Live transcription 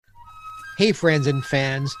Hey, friends and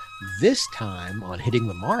fans. This time on Hitting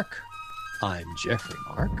the Mark, I'm Jeffrey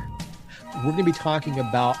Mark. We're going to be talking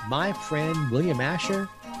about my friend William Asher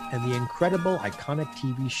and the incredible, iconic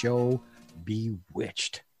TV show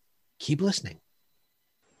Bewitched. Keep listening.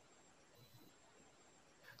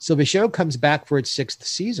 So the show comes back for its sixth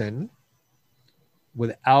season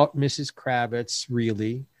without Mrs. Kravitz,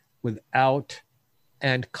 really, without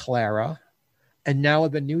Aunt Clara, and now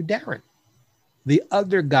with a new Darren. The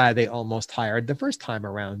other guy they almost hired the first time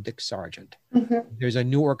around, Dick Sargent. Mm-hmm. There's a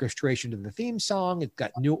new orchestration to the theme song. It's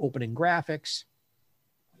got new opening graphics.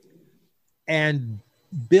 And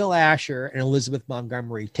Bill Asher and Elizabeth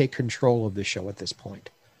Montgomery take control of the show at this point.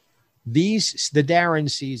 The Darren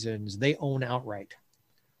seasons, they own outright.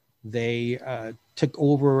 They took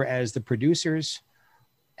over as the producers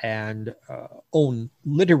and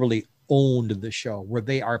literally owned the show, where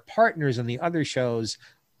they are partners in the other shows.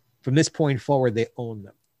 From this point forward, they own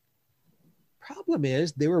them. Problem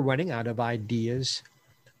is, they were running out of ideas.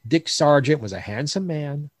 Dick Sargent was a handsome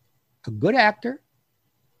man, a good actor,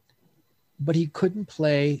 but he couldn't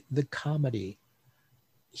play the comedy.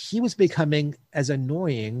 He was becoming as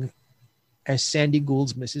annoying as Sandy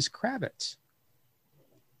Gould's Mrs. Kravitz.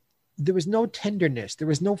 There was no tenderness. There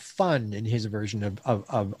was no fun in his version of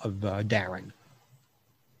Darren.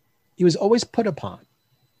 He was always put upon.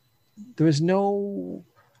 There was no...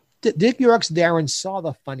 Dick York's Darren saw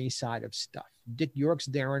the funny side of stuff. Dick York's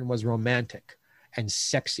Darren was romantic and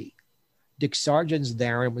sexy. Dick Sargent's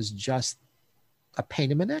Darren was just a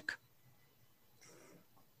pain in the neck.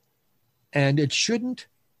 And it shouldn't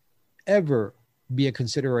ever be a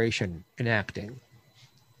consideration in acting.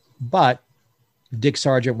 But Dick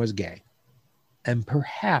Sargent was gay. And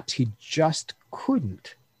perhaps he just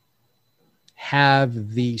couldn't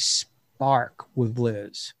have the spark with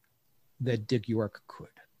Liz that Dick York could.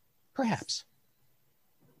 Perhaps.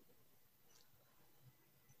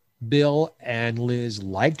 Bill and Liz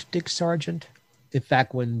liked Dick Sargent. In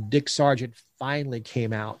fact, when Dick Sargent finally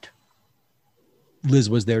came out, Liz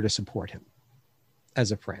was there to support him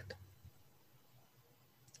as a friend.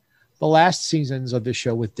 The last seasons of the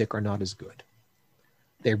show with Dick are not as good.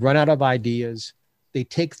 They run out of ideas. They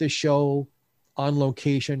take the show on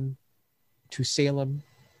location to Salem.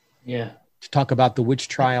 Yeah. To talk about the witch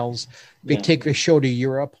trials. They take the show to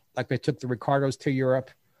Europe, like they took the Ricardos to Europe.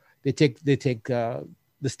 They take the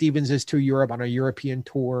Stevenses to Europe on a European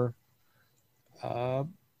tour.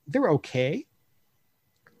 They're okay.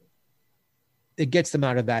 It gets them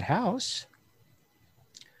out of that house.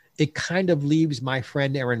 It kind of leaves my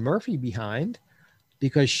friend Erin Murphy behind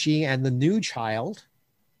because she and the new child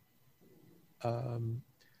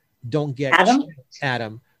don't get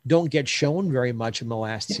Adam don't get shown very much in the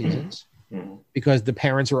last seasons. Because the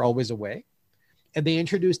parents are always away. And they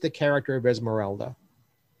introduced the character of Esmeralda,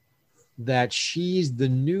 that she's the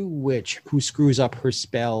new witch who screws up her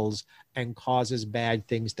spells and causes bad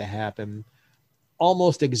things to happen,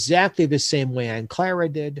 almost exactly the same way Aunt Clara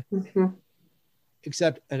did. Mm-hmm.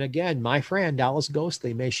 Except, and again, my friend Alice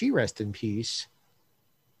Ghostley, may she rest in peace,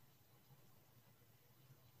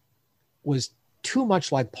 was too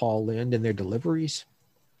much like Paul Lynde in their deliveries.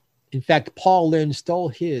 In fact, Paul Lynde stole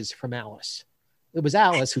his from Alice. It was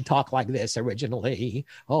Alice who talked like this originally.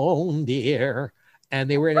 Oh, dear. And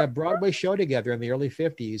they were in a Broadway show together in the early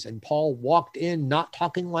 50s. And Paul walked in not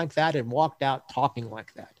talking like that and walked out talking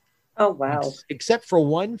like that. Oh, wow. Except for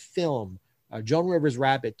one film, Joan Rivers'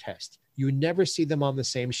 Rabbit Test. You never see them on the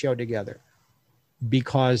same show together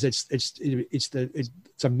because it's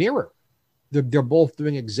a mirror. They're both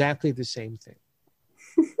doing exactly the same thing.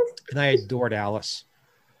 And I adored Alice.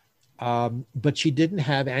 But she didn't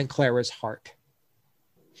have Aunt Clara's heart.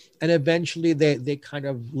 And eventually they kind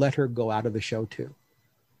of let her go out of the show too.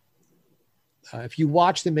 If you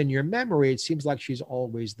watch them in your memory, it seems like she's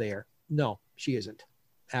always there. No, she isn't.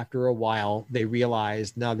 After a while, they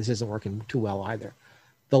realized, no, this isn't working too well either.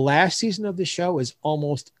 The last season of the show is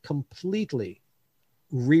almost completely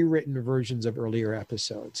rewritten versions of earlier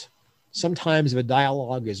episodes. Sometimes the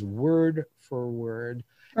dialogue is word for word.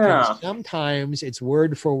 And sometimes it's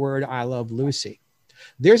word for word, I Love Lucy.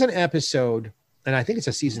 There's an episode, and I think it's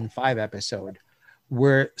a season 5 episode,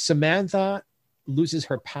 where Samantha loses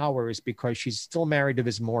her powers because she's still married to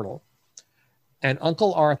this mortal. And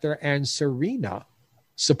Uncle Arthur and Serena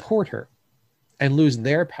support her and lose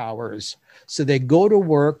their powers. So they go to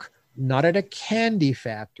work, not at a candy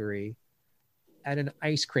factory, at an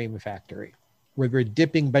ice cream factory, where they're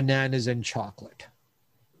dipping bananas in chocolate.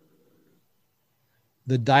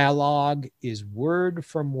 The dialogue is word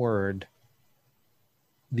from word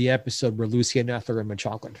the episode where Lucy and Ethel are in the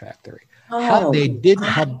chocolate factory. Oh,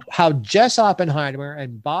 How Jess Oppenheimer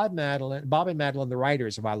and Bob and Madeline, the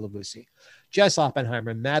writers of I Love Lucy, Jess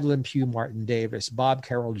Oppenheimer, Madeline Pugh Martin Davis, Bob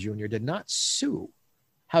Carroll Jr. did not sue.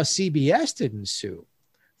 How CBS didn't sue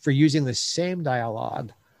for using the same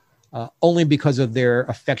dialogue only because of their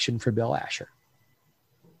affection for Bill Asher.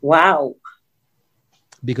 wow.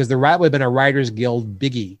 Because there would have been a Writers Guild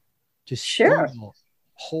biggie to Sure. steal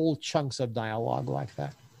whole chunks of dialogue like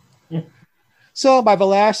that. So by the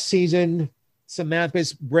last season,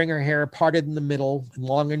 Samantha's bring her hair parted in the middle,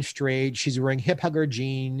 long and straight. She's wearing hip hugger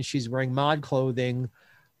jeans. She's wearing mod clothing.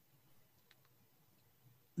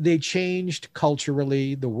 They changed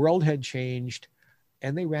culturally. The world had changed,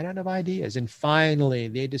 and they ran out of ideas. And finally,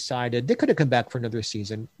 they decided they could have come back for another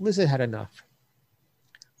season. Liz had had enough.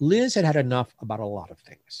 Liz had had enough about a lot of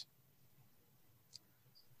things.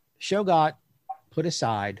 Show got put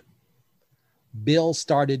aside. Bill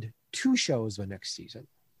started 2 shows the next season.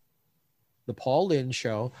 The Paul Lynde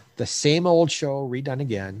Show, the same old show redone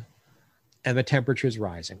again, and The Temperature's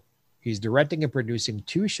Rising. He's directing and producing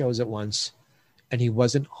 2 shows at once, and he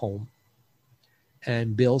wasn't home.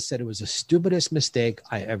 And Bill said it was the stupidest mistake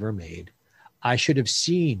I ever made. I should have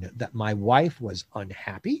seen that my wife was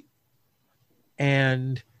unhappy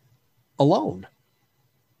and alone.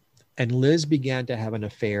 And Liz began to have an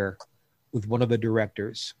affair with one of the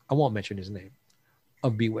directors, I won't mention his name,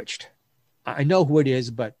 of Bewitched. I know who it is,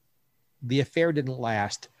 but the affair didn't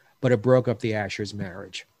last, but it broke up the Ashers'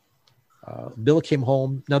 marriage. Bill came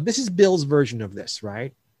home. Now, this is Bill's version of this,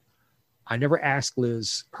 right? I never asked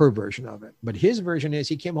Liz her version of it, but his version is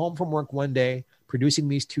he came home from work one day producing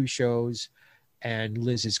these 2 shows, and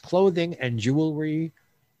Liz's clothing and jewelry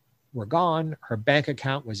were gone. Her bank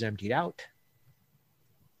account was emptied out,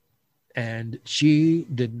 and she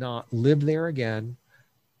did not live there again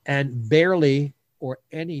and barely or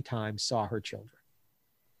any time saw her children.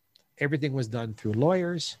 Everything was done through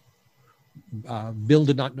lawyers. Bill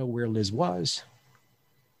did not know where Liz was.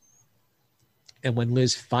 And when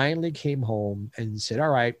Liz finally came home and said, all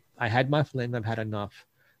right, I had my fling, I've had enough,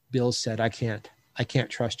 Bill said, I can't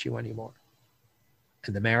trust you anymore.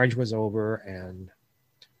 And the marriage was over, and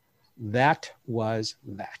that was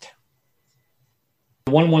that.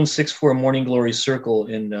 1164 Morning Glory Circle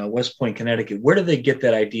in West Point, Connecticut. Where did they get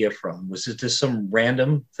that idea from? Was it just some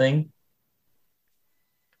random thing?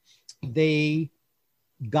 They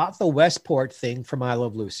got the Westport thing from I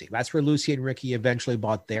Love Lucy. That's where Lucy and Ricky eventually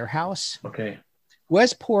bought their house. Okay.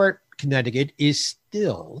 Westport, Connecticut is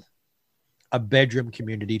still a bedroom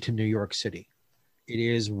community to New York City. It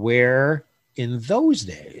is where, in those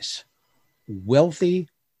days, wealthy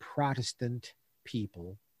Protestant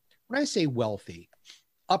people, when I say wealthy,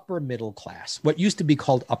 upper middle class, what used to be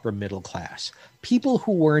called upper middle class, people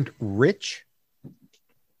who weren't rich,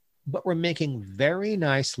 but were making very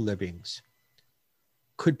nice livings,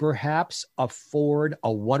 could perhaps afford a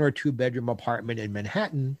 1 or 2 bedroom apartment in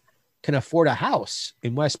Manhattan, can afford a house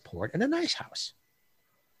in Westport, and a nice house.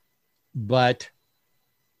 But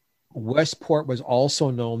Westport was also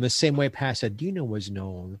known the same way Pasadena was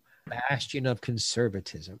known, bastion of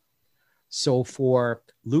conservatism. So for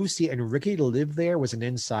Lucy and Ricky to live there was an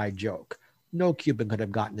inside joke. No Cuban could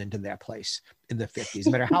have gotten into that place in the 50s,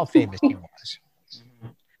 no matter how famous he was.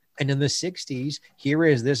 And in the 60s, here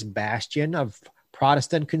is this bastion of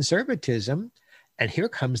Protestant conservatism, and here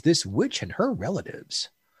comes this witch and her relatives.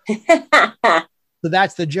 So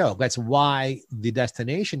that's the joke. That's why the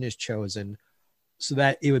destination is chosen, so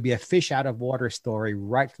that it would be a fish out of water story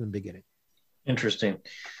right from the beginning. Interesting.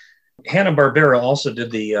 Hanna-Barbera also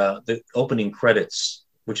did the opening credits,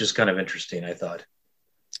 which is kind of interesting, I thought.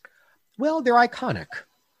 Well, they're iconic.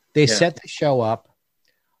 They set the show up,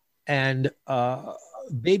 and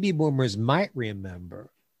baby boomers might remember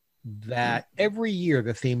that every year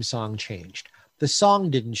the theme song changed. The song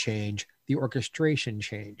didn't change. The orchestration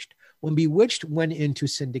changed. When Bewitched went into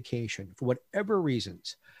syndication, for whatever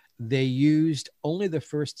reasons, they used only the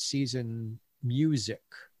first season music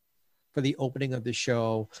for the opening of the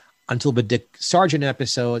show until the Dick Sargent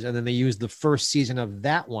episodes, and then they used the first season of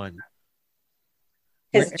that one.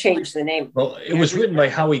 Has changed the name. Well, it was written by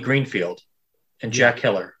Howie Greenfield and Jack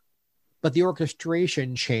Heller. But the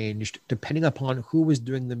orchestration changed depending upon who was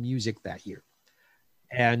doing the music that year.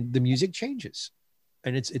 And the music changes.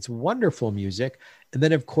 And it's wonderful music. And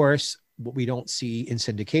then, of course, what we don't see in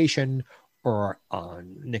syndication or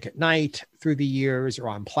on Nick at Night through the years or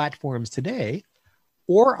on platforms today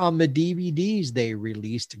or on the DVDs they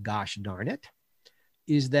released, gosh darn it,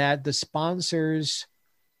 is that the sponsors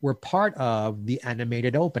were part of the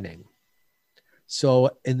animated opening.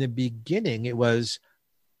 So in the beginning, it was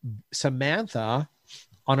Samantha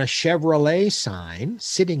on a Chevrolet sign,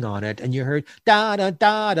 sitting on it, and you heard da da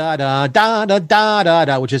da da da da da da da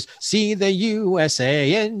da, which is see the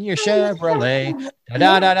USA in your Chevrolet.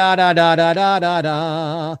 Da da da da da da da da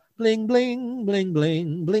da. Bling bling bling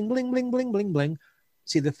bling bling bling bling bling bling bling.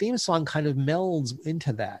 See, the theme song kind of melds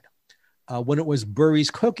into that. When it was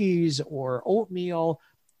Burry's Cookies or Oatmeal,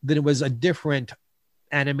 then it was a different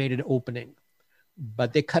animated opening.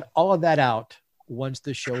 But they cut all of that out once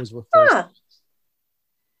the shows were first.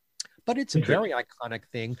 But it's a very iconic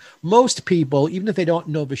thing. Most people, even if they don't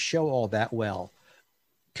know the show all that well,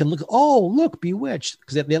 can look, Bewitched,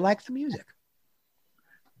 because they like the music.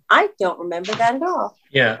 I don't remember that at all.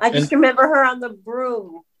 Yeah. I just remember her on the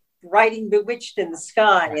broom writing Bewitched in the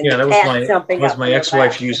sky. And yeah, that was my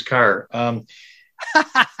ex-wife's used car.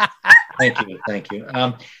 Thank you.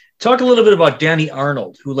 Talk a little bit about Danny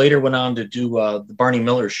Arnold, who later went on to do the Barney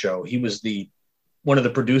Miller Show. He was one of the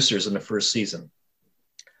producers in the first season.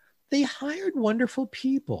 They hired wonderful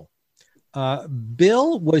people.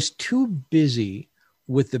 Bill was too busy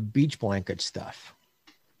with the beach blanket stuff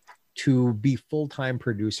to be full-time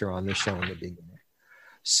producer on the show in the beginning.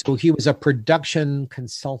 So he was a production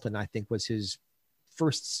consultant, I think was his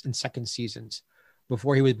first and second seasons,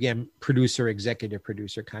 before he became producer, executive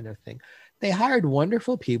producer kind of thing. They hired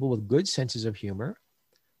wonderful people with good senses of humor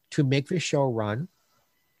to make the show run,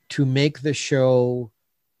 to make the show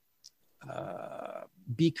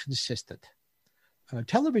be consistent. A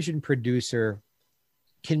television producer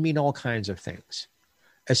can mean all kinds of things,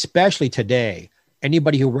 especially today.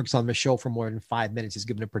 Anybody who works on the show for more than 5 minutes is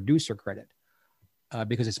given a producer credit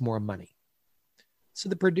because it's more money. So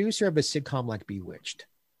the producer of a sitcom like Bewitched,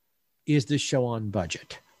 is the show on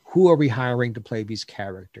budget? Who are we hiring to play these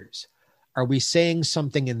characters? Are we saying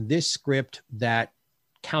something in this script that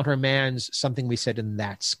countermands something we said in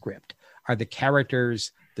that script? Are the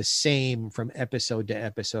characters the same from episode to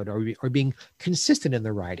episode? Are we being consistent in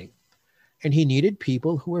the writing? And he needed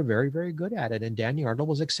people who were very, very good at it. And Danny Arnold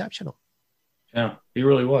was exceptional. Yeah, he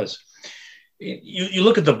really was. You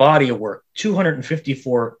look at the body of work,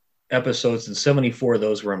 254 episodes, and 74 of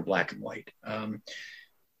those were in black and white.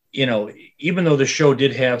 Even though the show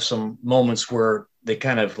did have some moments where they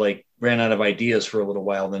kind of like ran out of ideas for a little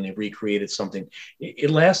while, then they recreated something. It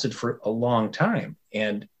lasted for a long time.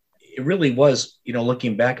 And it really was,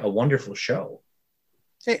 looking back, a wonderful show.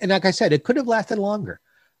 And like I said, it could have lasted longer.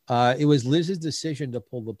 It was Liz's decision to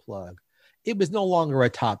pull the plug. It was no longer a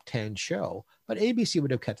top 10 show, but ABC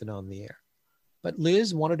would have kept it on the air. But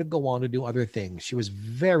Liz wanted to go on to do other things. She was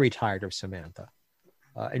very tired of Samantha.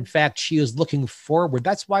 In fact, she is looking forward.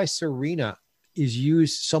 That's why Serena is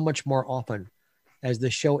used so much more often as the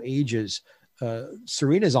show ages.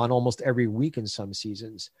 Serena's on almost every week in some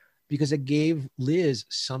seasons because it gave Liz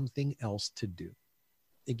something else to do.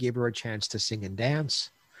 It gave her a chance to sing and dance.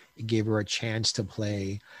 It gave her a chance to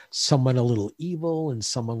play someone a little evil and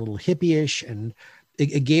someone a little hippie-ish, and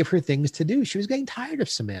it gave her things to do. She was getting tired of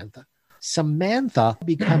Samantha. Samantha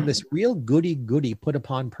became this real goody-goody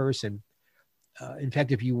put-upon person. In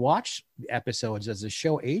fact, if you watch the episodes as the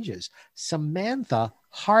show ages, Samantha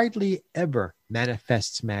hardly ever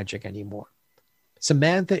manifests magic anymore.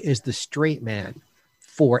 Samantha is the straight man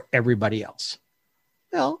for everybody else.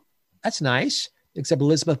 Well, that's nice, except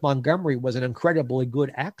Elizabeth Montgomery was an incredibly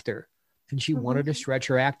good actor, and she wanted to stretch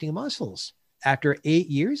her acting muscles. After 8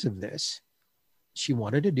 years of this, she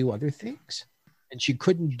wanted to do other things, and she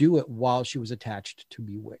couldn't do it while she was attached to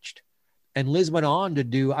Bewitched. And Liz went on to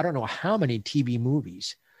do, I don't know how many TV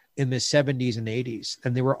movies in the 70s and 80s,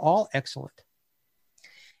 and they were all excellent.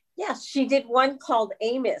 Yes, she did one called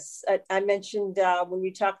Amos. I mentioned when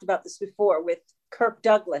we talked about this before with Kirk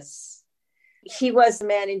Douglas. He was a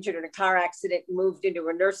man injured in a car accident and moved into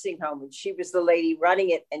a nursing home, and she was the lady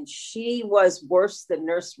running it. And she was worse than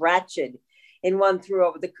Nurse Ratched in One Flew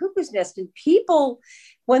Over the Cuckoo's Nest. And people,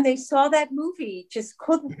 when they saw that movie, just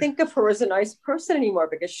couldn't think of her as a nice person anymore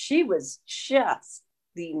because she was just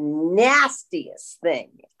the nastiest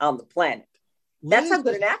thing on the planet. That's how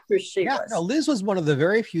good an actress she was. No, Liz was one of the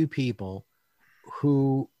very few people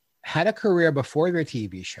who had a career before their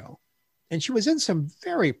TV show. And she was in some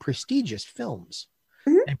very prestigious films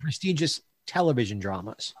and prestigious television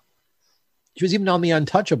dramas. She was even on The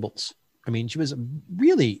Untouchables. I mean, she was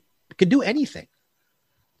really, could do anything.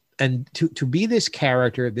 And to be this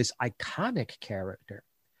character, this iconic character,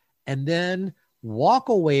 and then walk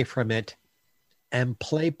away from it and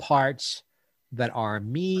play parts that are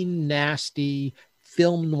mean, nasty,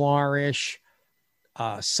 film noirish,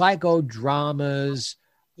 psychodramas,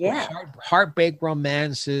 heartbreak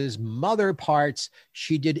romances, mother parts.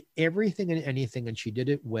 She did everything and anything, and she did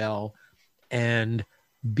it well. And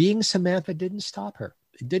being Samantha didn't stop her.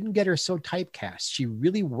 It didn't get her so typecast. She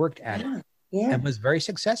really worked at it Yeah. and was very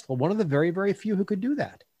successful. One of the very, very few who could do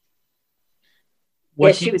that.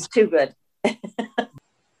 Yeah, she was too good.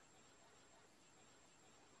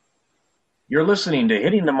 You're listening to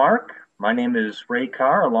Hitting the Mark. My name is Ray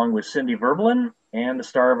Carr, along with Cindy Verbalin, and the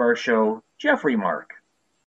star of our show, Jeffrey Mark.